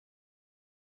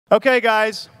Okay,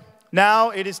 guys, now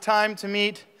it is time to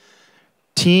meet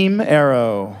Team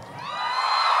Arrow.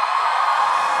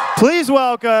 Please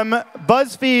welcome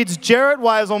BuzzFeed's Jarrett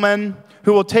Weiselman,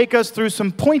 who will take us through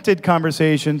some pointed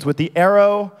conversations with the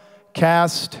Arrow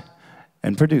cast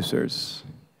and producers.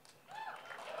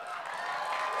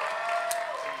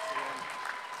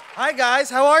 Hi guys,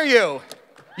 how are you?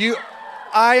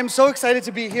 I am so excited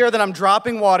to be here that I'm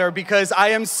dropping water because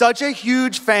I am such a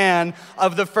huge fan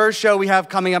of the first show we have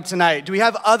coming up tonight. Do we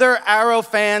have other Arrow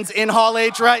fans in Hall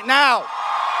H right now?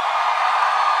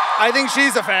 I think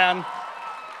she's a fan.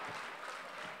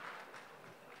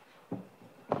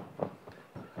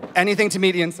 Anything to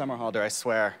meet Ian Somerhalder, I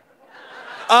swear.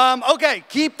 Okay,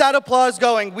 keep that applause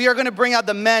going. We are gonna bring out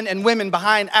the men and women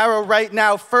behind Arrow right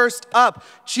now. First up,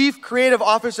 Chief Creative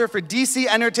Officer for DC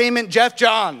Entertainment, Jeff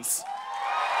Johns.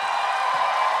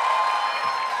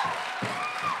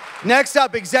 Next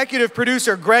up, Executive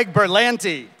Producer Greg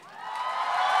Berlanti.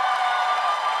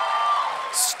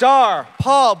 Star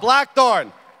Paul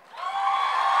Blackthorne.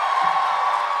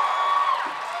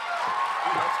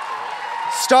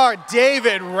 Star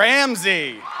David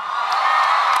Ramsey.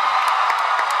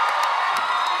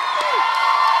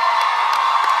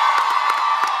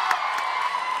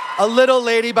 A little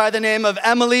lady by the name of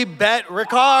Emily Bett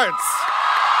Rickards.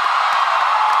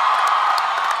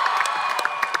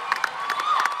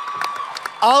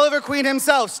 Oliver Queen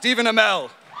himself, Stephen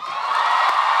Amell.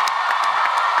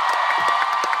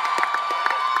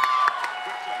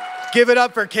 Give it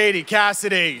up for Katie,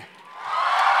 Cassidy.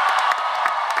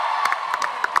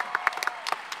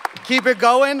 Keep it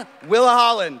going, Willa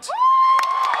Holland.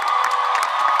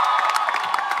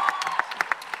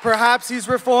 Perhaps he's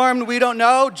reformed, we don't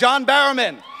know, John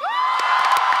Barrowman.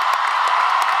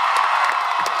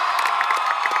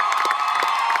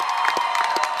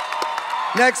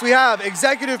 Next we have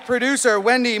Executive Producer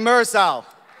Wendy Mursal.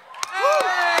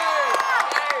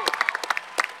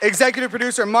 Executive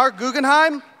Producer Mark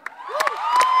Guggenheim.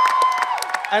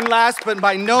 And last but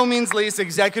by no means least,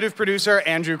 Executive Producer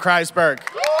Andrew Kreisberg.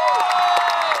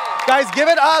 Guys, give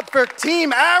it up for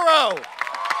Team Arrow.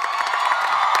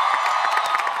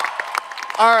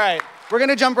 All right, we're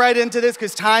gonna jump right into this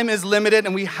because time is limited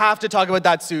and we have to talk about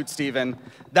that suit, Steven.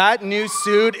 That new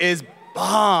suit is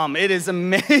bomb. It is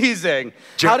amazing.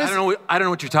 Jared, I don't know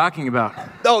what you're talking about.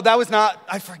 Oh, that was not,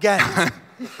 I forget. How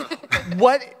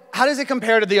does it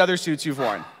compare to the other suits you've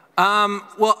worn?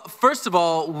 Well, first of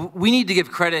all, we need to give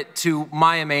credit to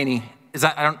Maya Maney.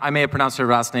 I may have pronounced her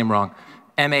last name wrong.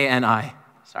 M-A-N-I,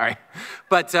 sorry.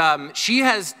 But she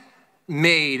has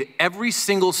made every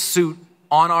single suit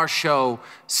on our show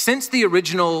since the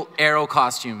original Arrow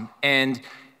costume. And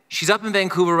she's up in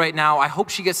Vancouver right now. I hope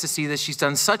she gets to see this. She's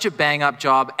done such a bang-up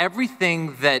job.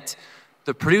 Everything that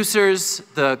the producers,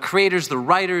 the creators, the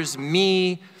writers,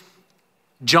 me,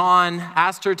 John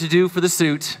asked her to do for the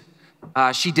suit,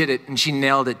 she did it and she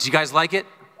nailed it. Do you guys like it?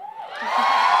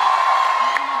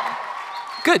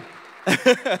 Good.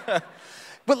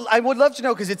 But I would love to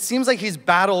know, because it seems like he's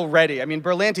battle ready. I mean,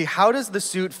 Berlanti, how does the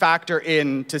suit factor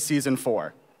into season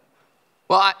 4?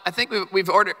 Well, I think we've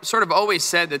sort of always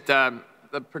said that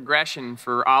the progression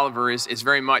for Oliver is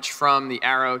very much from the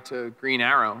Arrow to Green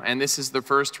Arrow, and this is the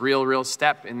first real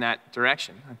step in that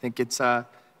direction. I think it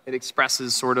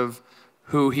expresses sort of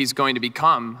who he's going to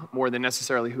become more than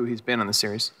necessarily who he's been on the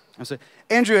series.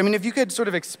 Andrew, I mean, if you could sort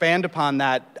of expand upon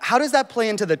that, how does that play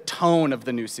into the tone of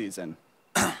the new season?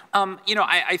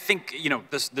 I think,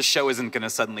 the show isn't going to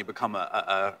suddenly become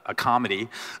a comedy.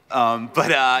 I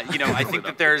think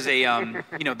that there's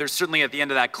there's certainly at the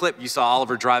end of that clip, you saw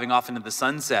Oliver driving off into the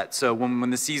sunset. So when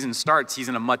the season starts, he's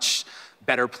in a much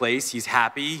better place. He's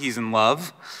happy. He's in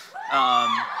love.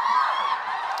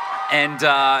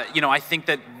 I think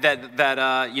that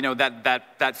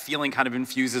feeling kind of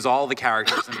infuses all the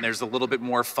characters, and there's a little bit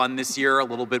more fun this year, a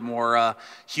little bit more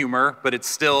humor, but it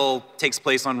still takes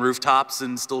place on rooftops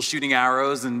and still shooting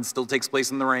arrows and still takes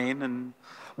place in the rain. And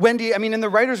Wendy, I mean, in the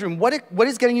writer's room, what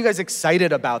is getting you guys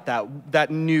excited about that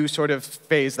new sort of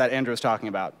phase that Andrew was talking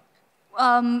about?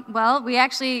 Well, we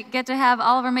actually get to have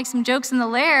Oliver make some jokes in the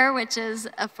lair, which is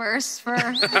a first for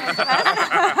both of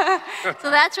us.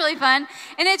 So that's really fun.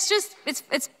 And it's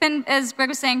been, as Greg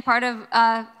was saying, part of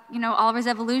Oliver's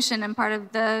evolution and part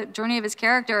of the journey of his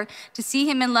character, to see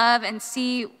him in love and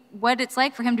see what it's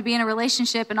like for him to be in a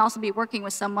relationship and also be working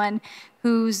with someone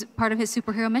who's part of his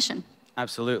superhero mission.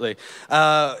 Absolutely.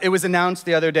 It was announced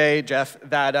the other day, Jeff,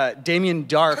 that Damien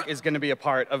Dark is going to be a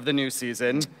part of the new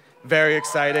season. Very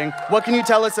exciting. What can you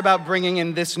tell us about bringing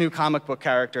in this new comic book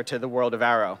character to the world of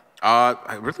Arrow?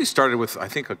 I really started with, I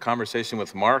think, a conversation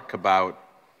with Mark about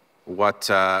what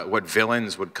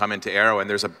villains would come into Arrow, and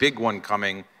there's a big one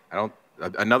coming.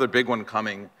 Another big one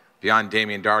coming beyond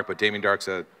Damien Darhk, but Damien Dark's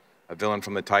a villain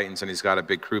from the Titans, and he's got a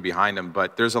big crew behind him.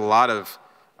 But there's a lot of,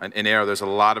 in Arrow, there's a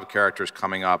lot of characters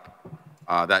coming up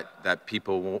that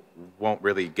people won't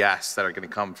really guess that are going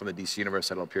to come from the DC universe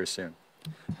that'll appear soon.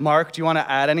 Mark, do you want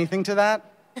to add anything to that?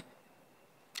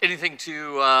 Anything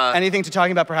to... anything to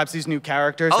talking about perhaps these new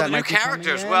characters? Oh, that the might new be coming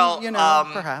characters. in? Well, you know,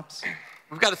 perhaps.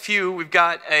 We've got a few. We've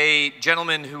got a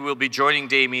gentleman who will be joining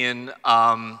Damien.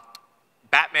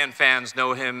 Batman fans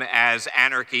know him as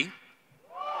Anarchy, which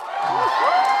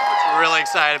we're really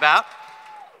excited about.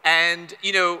 And,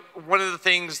 you know, one of the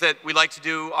things that we like to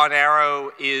do on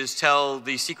Arrow is tell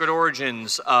the secret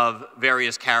origins of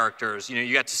various characters. You know,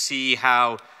 you got to see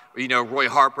how, you know, Roy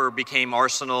Harper became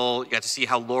Arsenal. You got to see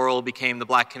how Laurel became the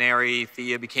Black Canary.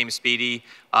 Thea became Speedy.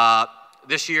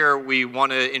 This year, we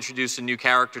want to introduce a new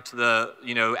character to the,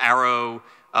 you know, Arrow,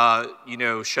 you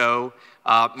know, show,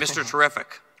 Mr.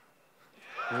 Terrific.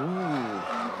 Ooh.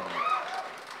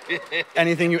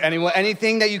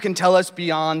 Anything that you can tell us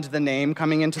beyond the name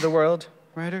coming into the world,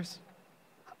 writers?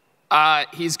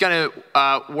 He's going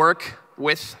to work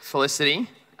with Felicity,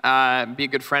 be a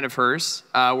good friend of hers.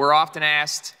 We're often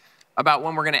asked about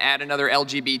when we're going to add another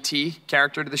LGBT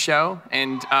character to the show,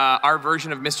 and our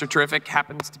version of Mr. Terrific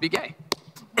happens to be gay.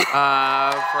 For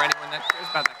anyone that cares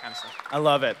about that kind of stuff. I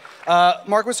love it.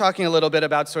 Mark was talking a little bit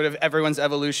about sort of everyone's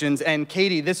evolutions, and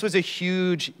Katie, this was a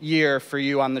huge year for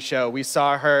you on the show. We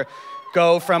saw her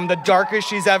go from the darkest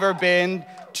she's ever been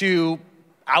to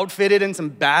outfitted in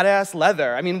some badass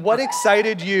leather. I mean, what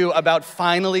excited you about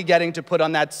finally getting to put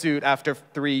on that suit after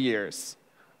 3 years?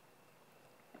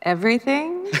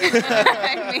 Everything.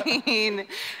 I mean...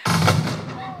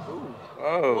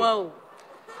 Whoa. Whoa.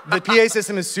 The PA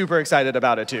system is super excited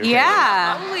about it, too.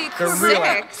 Yeah. Holy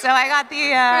sick. So I got the,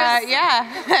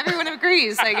 yeah, everyone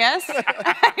agrees, I guess.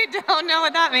 I don't know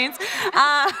what that means.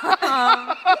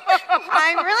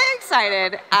 I'm really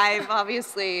excited. I've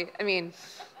obviously, I mean,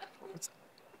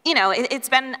 you know, it's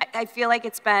been, I feel like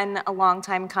it's been a long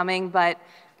time coming, but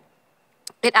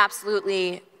it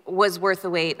absolutely was worth the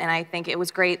wait, and I think it was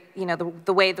great. You know,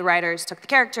 the way the writers took the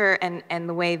character and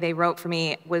the way they wrote for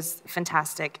me was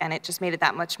fantastic, and it just made it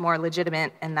that much more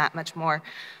legitimate and that much more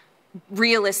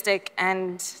realistic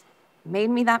and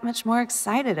made me that much more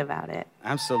excited about it.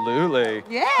 Absolutely.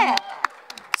 Yeah.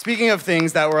 Speaking of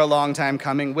things that were a long time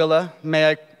coming, Willa, may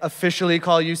I officially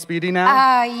call you Speedy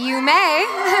now? You may.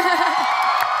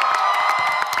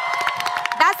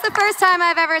 That's the first time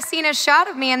I've ever seen a shot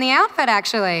of me in the outfit,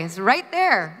 actually. It's right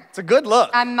there. It's a good look.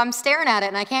 I'm staring at it,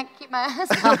 and I can't keep my eyes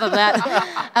off of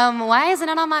that. Why isn't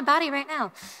it on my body right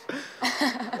now?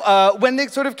 When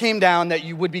it sort of came down that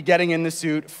you would be getting in the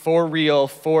suit for real,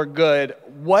 for good,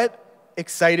 what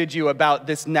excited you about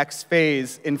this next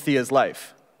phase in Thea's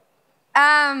life?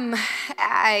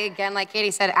 Again, like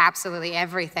Katie said, absolutely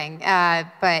everything.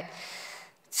 But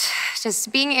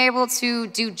just being able to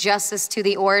do justice to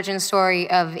the origin story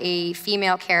of a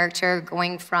female character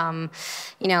going from,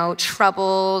 you know,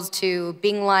 troubles to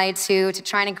being lied to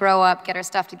trying to grow up, get her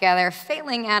stuff together,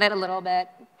 failing at it a little bit,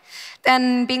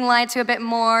 then being lied to a bit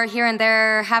more here and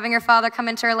there, having her father come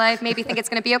into her life, maybe think it's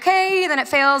gonna be okay, then it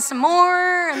fails some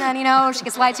more, and then, you know, she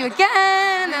gets lied to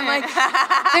again, and like,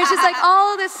 there's just like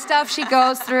all this stuff she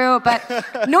goes through, but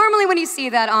normally when you see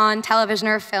that on television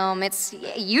or film, it's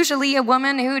usually a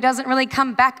woman who doesn't really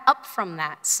come back up from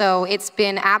that. So it's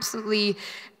been absolutely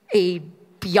a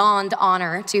beyond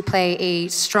honor to play a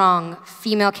strong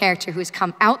female character who's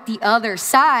come out the other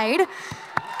side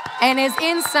and is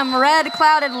in some red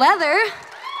clouded leather.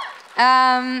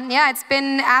 Yeah, it's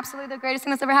been absolutely the greatest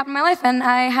thing that's ever happened in my life, and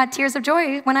I had tears of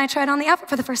joy when I tried on the outfit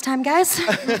for the first time, guys.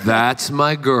 That's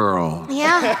my girl.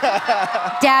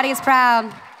 Yeah, Daddy's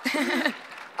proud.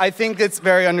 I think it's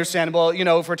very understandable. You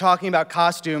know, if we're talking about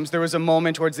costumes, there was a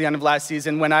moment towards the end of last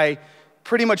season when I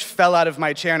pretty much fell out of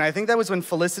my chair, and I think that was when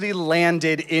Felicity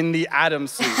landed in the Atom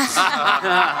suit.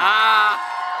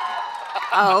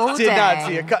 Oh, Did not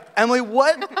see it. Emily,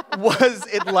 what was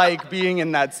it like being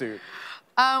in that suit?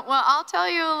 Well, I'll tell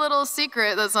you a little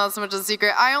secret that's not so much a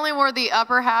secret. I only wore the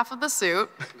upper half of the suit.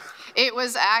 It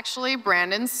was actually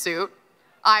Brandon's suit.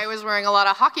 I was wearing a lot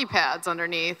of hockey pads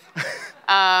underneath,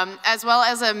 as well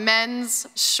as a men's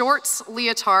shorts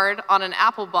leotard on an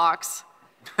apple box.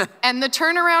 And the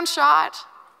turnaround shot,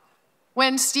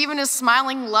 when Steven is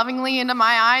smiling lovingly into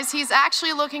my eyes, he's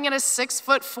actually looking at a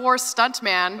 6'4"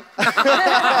 stuntman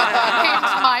named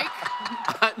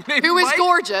Mike, who is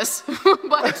gorgeous,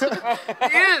 but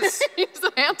he is. He's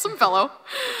a handsome fellow.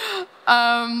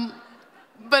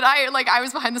 But I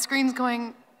was behind the screens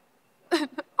going,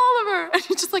 Oliver, and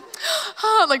he's just like,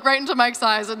 like right into Mike's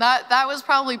eyes, and that was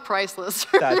probably priceless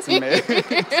for That's me.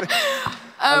 amazing.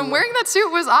 Wearing that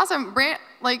suit was awesome. B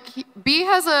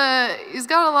he's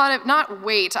got a lot of, not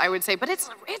weight, I would say, but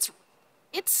it's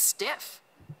stiff.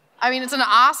 I mean, it's an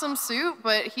awesome suit,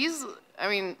 but he's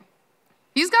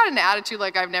got an attitude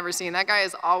like I've never seen. That guy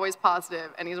is always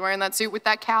positive, and he's wearing that suit with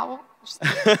that cowl.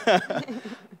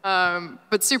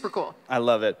 But super cool. I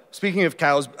love it. Speaking of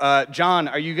cows, John,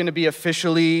 are you going to be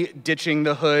officially ditching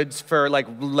the hoods for like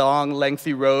long,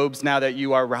 lengthy robes now that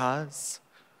you are Raz?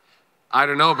 I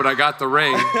don't know, but I got the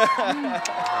ring.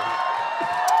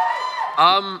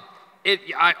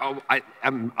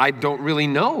 I don't really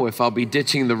know if I'll be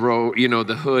ditching the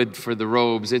the hood for the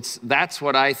robes. That's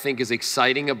what I think is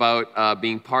exciting about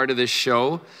being part of this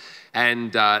show.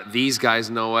 And these guys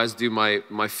know, as do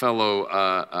my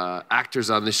fellow actors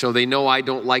on the show, they know I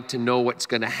don't like to know what's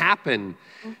going to happen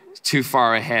too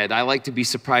far ahead. I like to be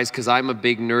surprised because I'm a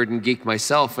big nerd and geek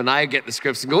myself, and I get the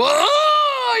scripts and go,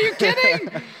 oh, are you kidding?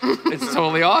 It's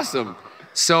totally awesome.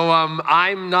 So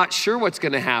I'm not sure what's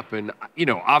going to happen.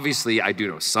 Obviously I do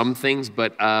know some things,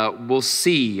 but we'll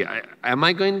see. Am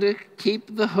I going to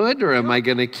keep the hood, or am I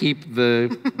going to keep the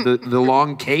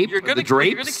long cape, the drapes?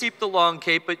 You're going to keep the long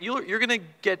cape, but you're going to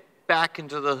get back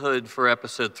into the hood for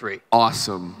episode 3.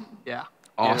 Awesome. Yeah.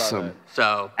 Awesome.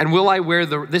 So. And will I wear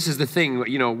this is the thing,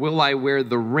 will I wear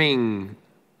the ring?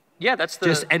 Yeah, that's the...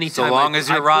 Just anytime. So long as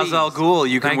you're Ra's al Ghul,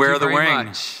 you can wear the ring.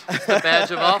 It's the badge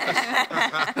of office.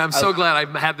 I'm so glad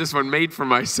I had this one made for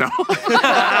myself.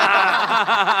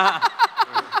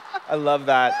 I love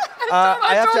that.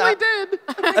 I totally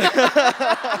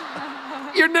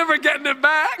did. You're never getting it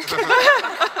back.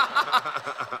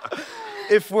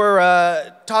 If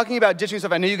we're talking about ditching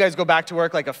stuff, I know you guys go back to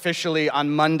work like officially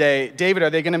on Monday. David, are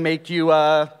they going to make you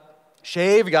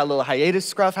shave? You got a little hiatus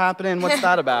scruff happening? What's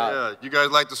that about? Yeah, you guys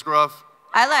like the scruff?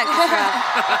 I like the scruff.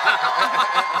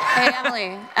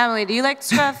 Hey, Emily, do you like the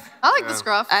scruff? I like the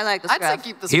scruff. I like the scruff. I'd say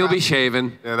keep the scruff. He'll be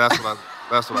shaven. Yeah, that's what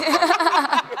I thought.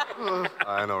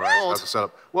 I know, right? That's the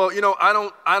setup. Well,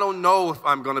 I don't know if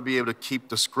I'm going to be able to keep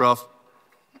the scruff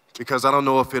because I don't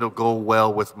know if it'll go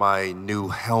well with my new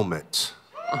helmet.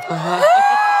 Check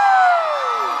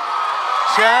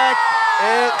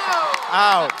it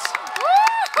out.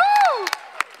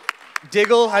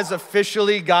 Diggle has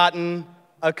officially gotten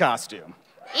a costume.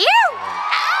 Ew!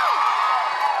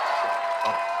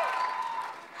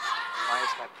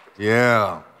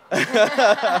 Yeah.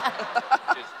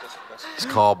 It's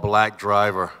called Black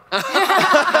Driver.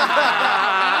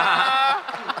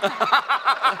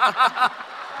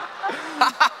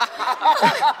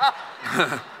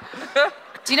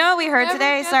 Do you know what we heard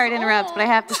today? Sorry to interrupt, but I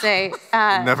have to say.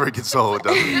 Never gets old,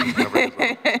 does it? Never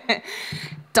gets old.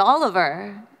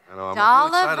 Dolliver. I know, I'm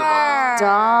really excited about this.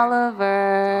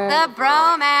 Dolliver. The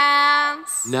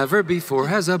bromance. Never before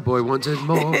has a boy wanted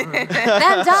more than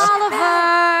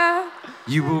Dolliver.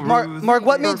 You will Mark,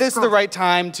 what made this the right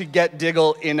time to get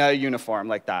Diggle in a uniform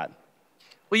like that?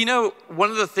 Well, one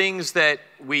of the things that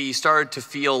we started to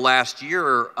feel last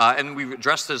year, and we've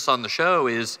addressed this on the show,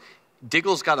 is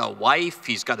Diggle's got a wife,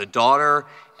 he's got a daughter,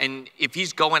 and if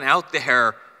he's going out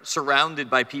there surrounded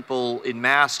by people in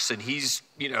masks and he's,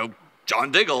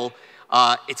 John Diggle,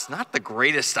 it's not the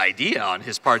greatest idea on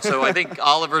his part. So I think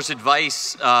Oliver's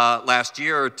advice last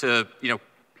year to,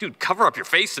 dude, cover up your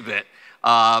face a bit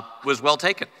was well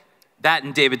taken. That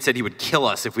and David said he would kill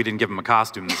us if we didn't give him a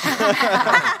costume this year.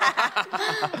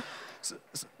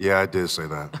 Yeah, I did say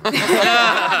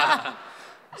that.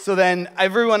 So then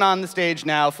everyone on the stage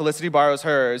now, Felicity borrows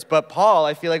hers, but Paul,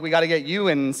 I feel like we got to get you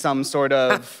in some sort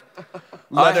of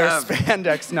leather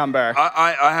spandex number.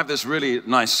 I have this really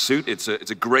nice suit. It's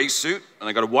a gray suit, and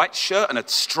I got a white shirt and a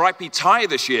stripy tie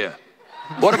this year.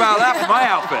 What about that for my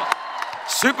outfit?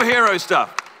 Superhero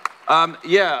stuff.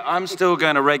 Yeah, I'm still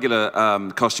going to regular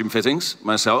costume fittings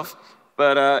myself,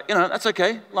 but that's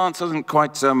okay. Lance hasn't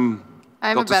quite got the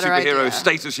superhero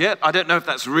status yet. I don't know if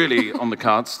that's really on the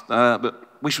cards, but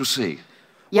we shall see.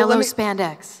 Yellow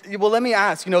spandex. Well, let me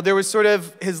ask. There was sort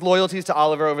of his loyalties to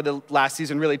Oliver over the last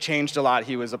season really changed a lot.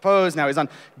 He was opposed, now he's on.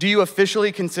 Do you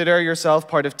officially consider yourself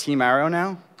part of Team Arrow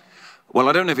now? Well,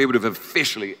 I don't know if he would have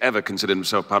officially ever considered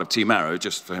himself part of Team Arrow,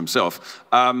 just for himself.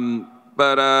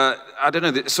 But I don't know,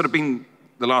 it's sort of been,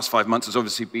 the last 5 months has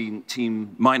obviously been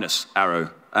Team minus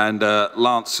Arrow. And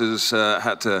Lance has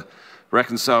had to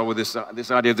reconcile with this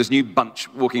idea of this new bunch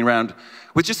walking around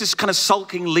with just this kind of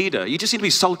sulking leader. You just seem to be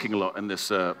sulking a lot in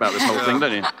this, about this whole thing,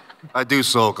 don't you? I do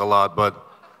sulk a lot, but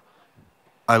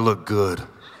I look good.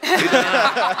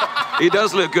 He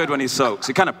does look good when he soaks.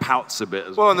 He kind of pouts a bit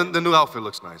as well. Well, and the new outfit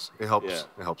looks nice. It helps. Yeah.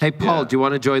 It helps. Hey, Paul, do you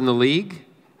want to join the league?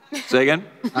 Say again?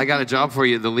 I got a job for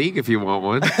you at the league if you want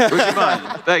one. Would you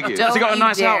mind? Thank you. Has he got a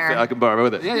nice outfit I can borrow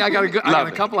with it? Yeah, I got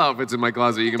a couple outfits in my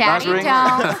closet. You can Daddy ring.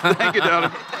 don't. Thank you,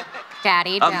 darling.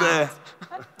 Daddy I'm don't.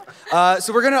 there.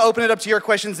 So we're going to open it up to your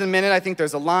questions in a minute. I think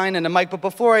there's a line and a mic. But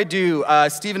before I do,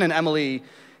 Stephen and Emily,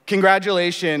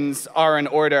 congratulations are in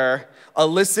order.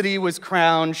 Felicity was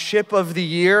crowned Ship of the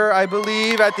Year, I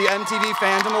believe, at the MTV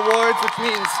Fandom Awards, which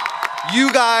means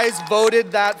you guys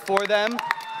voted that for them.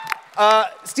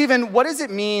 Stephen, what does it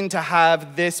mean to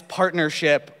have this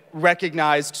partnership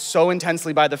recognized so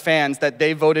intensely by the fans that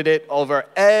they voted it over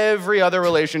every other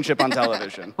relationship on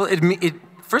television? Well,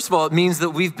 first of all, it means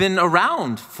that we've been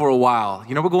around for a while.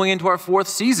 You know, we're going into our 4th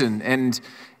season, and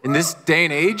in this day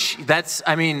and age, that's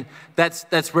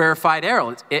rarefied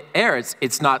air.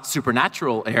 It's not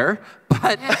supernatural air,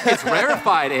 but it's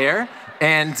rarefied air,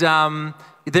 and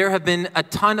there have been a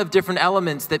ton of different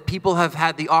elements that people have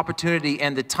had the opportunity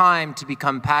and the time to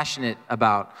become passionate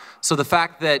about. So the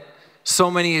fact that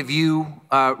so many of you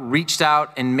reached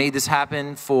out and made this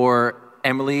happen for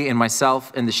Emily and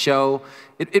myself and the show,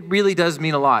 it really does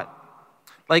mean a lot.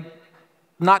 Like,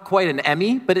 not quite an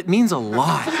Emmy, but it means a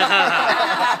lot.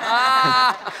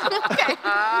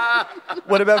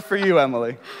 What about for you,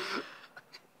 Emily?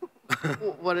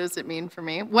 What does it mean for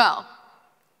me? Well,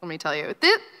 let me tell you.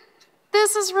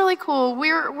 This is really cool.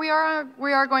 We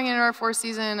are going into our 4th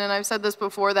season, and I've said this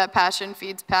before, that passion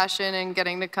feeds passion, and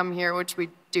getting to come here, which we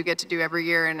do get to do every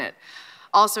year, and it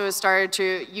also has started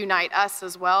to unite us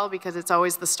as well, because it's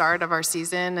always the start of our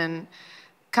season, and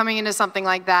coming into something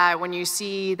like that, when you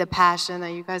see the passion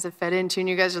that you guys have fed into, and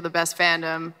you guys are the best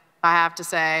fandom, I have to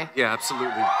say. Yeah,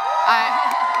 absolutely.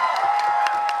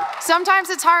 Sometimes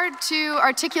it's hard to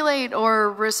articulate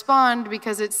or respond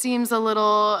because it seems a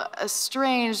little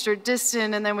estranged or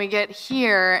distant, and then we get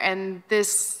here, and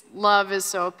this love is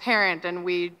so apparent, and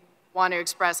we want to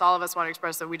express, all of us want to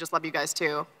express that we just love you guys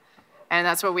too. And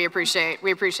that's what we appreciate.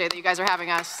 We appreciate that you guys are having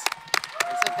us.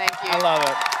 So thank you. I love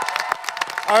it.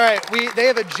 All right, they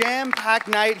have a jam-packed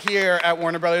night here at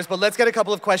Warner Brothers, but let's get a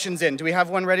couple of questions in. Do we have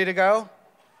one ready to go?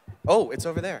 Oh, it's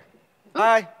over there.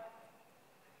 Hi.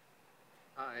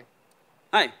 Hi.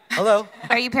 Hi. Hello.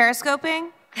 Are you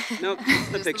periscoping? Nope,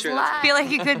 just the picture. I feel like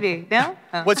you could be. No?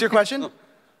 Oh. What's your question?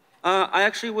 I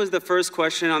actually was the first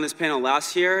question on this panel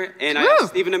last year, and I asked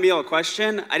Stephen and Amell a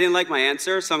question. I didn't like my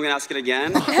answer, so I'm going to ask it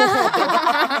again.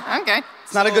 Okay.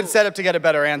 It's not a good setup to get a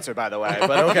better answer, by the way,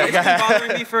 but okay. It's been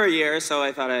bothering me for a year, so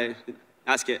I thought I'd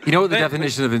ask it. You know what the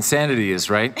definition of insanity is,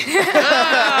 right?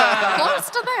 Close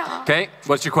to there. Okay,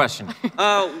 what's your question?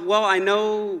 Well, I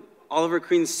know Oliver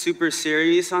Queen's super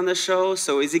serious on the show,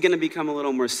 so is he going to become a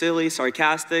little more silly,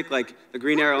 sarcastic, like the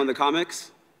Green Arrow in the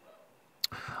comics?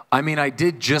 I mean, I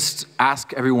did just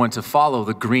ask everyone to follow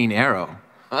the Green Arrow.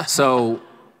 So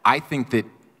I think that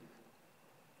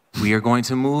we are going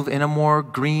to move in a more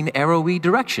Green Arrow-y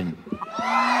direction.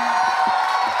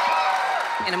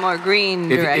 In a more green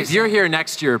direction. If you're here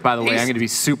next year, by the way, I'm going to be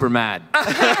super mad. You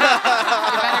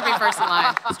better be first in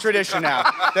line. It's tradition now.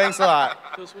 Thanks a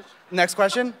lot. Next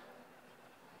question?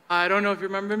 I don't know if you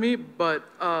remember me, but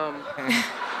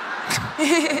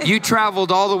You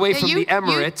traveled all the way from the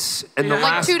Emirates in the like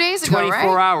last 2 days ago,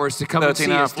 24 right? hours to come and see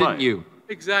us, didn't you?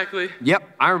 exactly.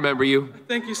 Yep, I remember you.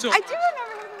 Thank you so I much. do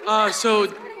remember.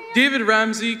 So David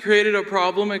Ramsey created a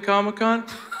problem at Comic-Con.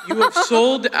 You have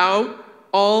sold out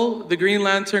all the Green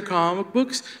Lantern comic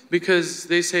books because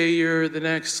they say you're the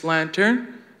next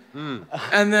Lantern.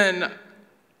 And then,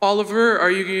 Oliver, are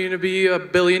you going to be a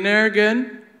billionaire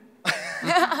again?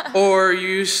 Or are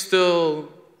you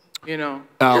still, you know?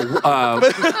 We're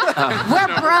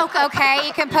broke, okay?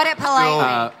 You can put it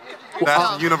politely.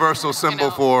 That's a universal symbol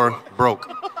for broke.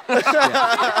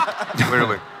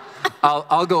 Clearly.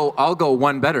 I'll go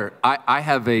one better. I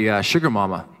have a sugar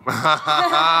mama.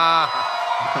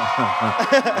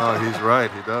 Oh, he's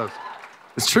right. He does.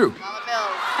 It's true.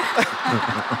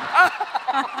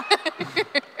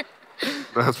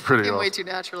 That's pretty Came awesome. way too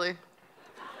naturally.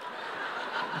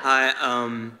 Hi,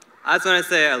 I just want to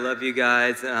say I love you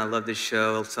guys and I love the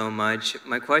show so much.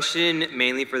 My question,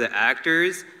 mainly for the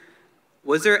actors,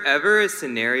 was there ever a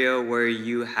scenario where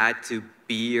you had to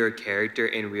be your character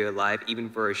in real life, even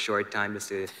for a short time, just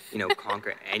to, you know,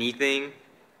 conquer anything?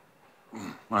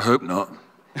 I hope not.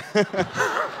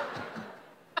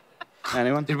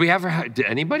 Anyone? Did we ever? Did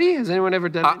anybody? Has anyone ever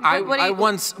done? I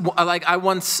once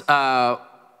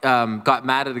got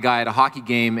mad at a guy at a hockey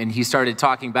game, and he started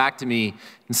talking back to me,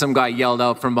 and some guy yelled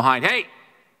out from behind, "Hey,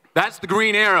 that's the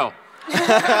Green Arrow."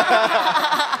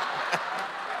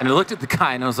 And I looked at the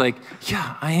guy and I was like,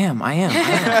 yeah, I am.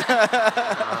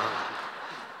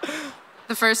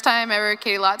 The first time ever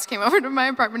Katie Lotz came over to my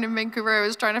apartment in Vancouver, I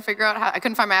was trying to figure out how, I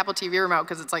couldn't find my Apple TV remote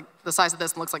because it's like the size of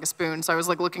this and looks like a spoon. So I was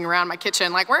like looking around my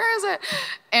kitchen, like, where is it?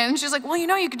 And she's like, well, you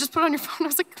know, you could just put it on your phone. I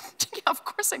was like, yeah, of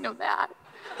course I know that.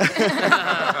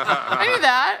 I knew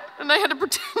that. And I had to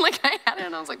pretend like I had it.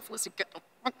 And I was like, Felicity, get the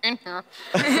fuck in here.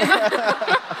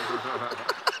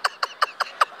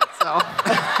 So.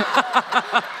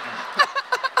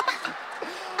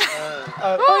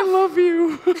 I love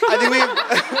you.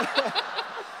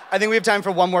 I think we have time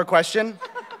for one more question.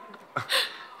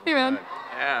 Hey, man.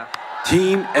 Yeah.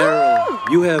 Team Arrow,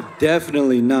 you have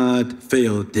definitely not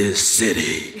failed this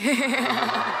city.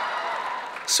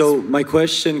 So my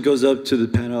question goes up to the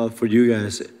panel for you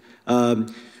guys.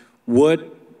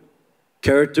 What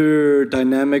character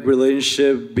dynamic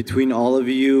relationship between all of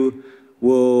you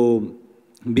will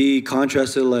be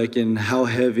contrasted, like in how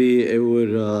heavy it would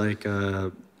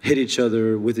hit each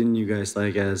other within you guys,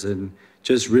 like as in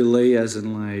just relay as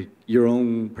in like your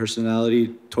own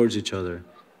personality towards each other,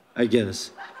 I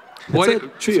guess. What? It's a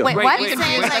trio. Wait, what?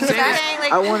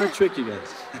 I want to trick you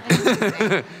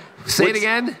guys. Say it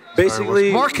again.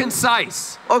 Basically, more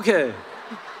concise. Okay.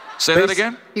 Say that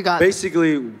again. You got it.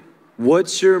 Basically,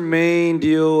 what's your main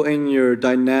deal in your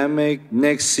dynamic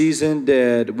next season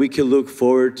that we can look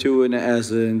forward to, and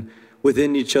as in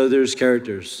within each other's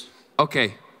characters?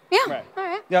 Okay. Yeah. Right. All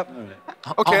right. Yep.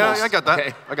 Okay, I got that.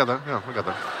 Okay. I got that. Yeah, I got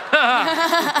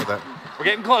that. We're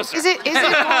getting closer. Is it more?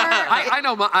 I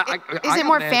know. Is it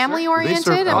more family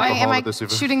oriented? Am I this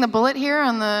even? shooting the bullet here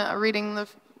on the reading the?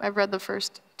 I've read the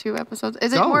first 2 episodes.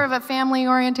 Is it Go. more of a family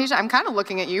orientation? I'm kind of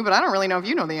looking at you, but I don't really know if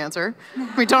you know the answer.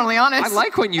 To be totally honest. I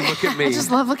like when you look at me. I just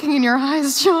love looking in your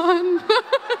eyes, John.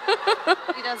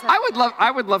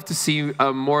 I would love to see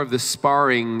more of the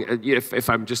sparring.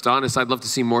 If I'm just honest, I'd love to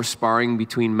see more sparring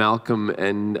between Malcolm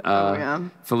and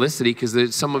Felicity, because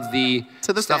there's some of the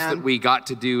stuff that we got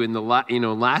to do in the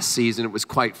last season. It was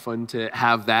quite fun to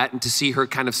have that and to see her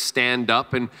kind of stand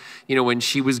up, and when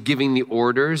she was giving the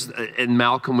orders and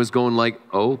Malcolm was going like,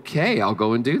 okay, I'll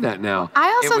go and do that now. I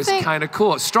also it was think kind of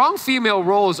cool. Strong female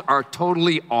roles are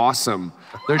totally awesome.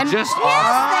 They're just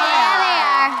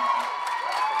awesome.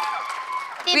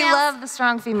 We love the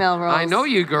strong female roles. I know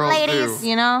you girls Ladies, do.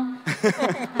 you know?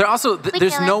 There also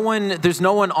there's no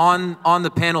one on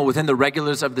the panel within the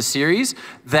regulars of the series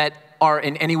that are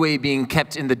in any way being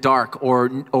kept in the dark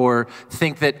or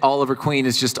think that Oliver Queen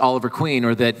is just Oliver Queen,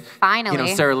 or that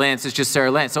Sarah Lance is just Sarah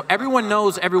Lance. So everyone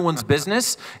knows everyone's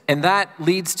business, and that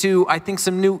leads to, I think,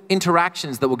 some new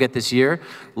interactions that we'll get this year,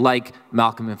 like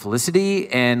Malcolm and Felicity,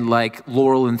 and like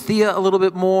Laurel and Thea a little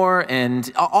bit more,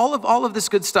 and all of this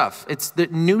good stuff. It's the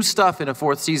new stuff in a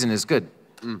 4th season is good.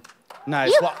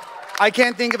 Nice. Well, I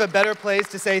can't think of a better place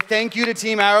to say thank you to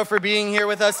Team Arrow for being here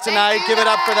with us tonight. Give it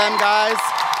up for them, guys.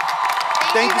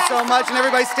 Thank you so much, and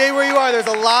everybody stay where you are. There's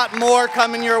a lot more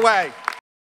coming your way.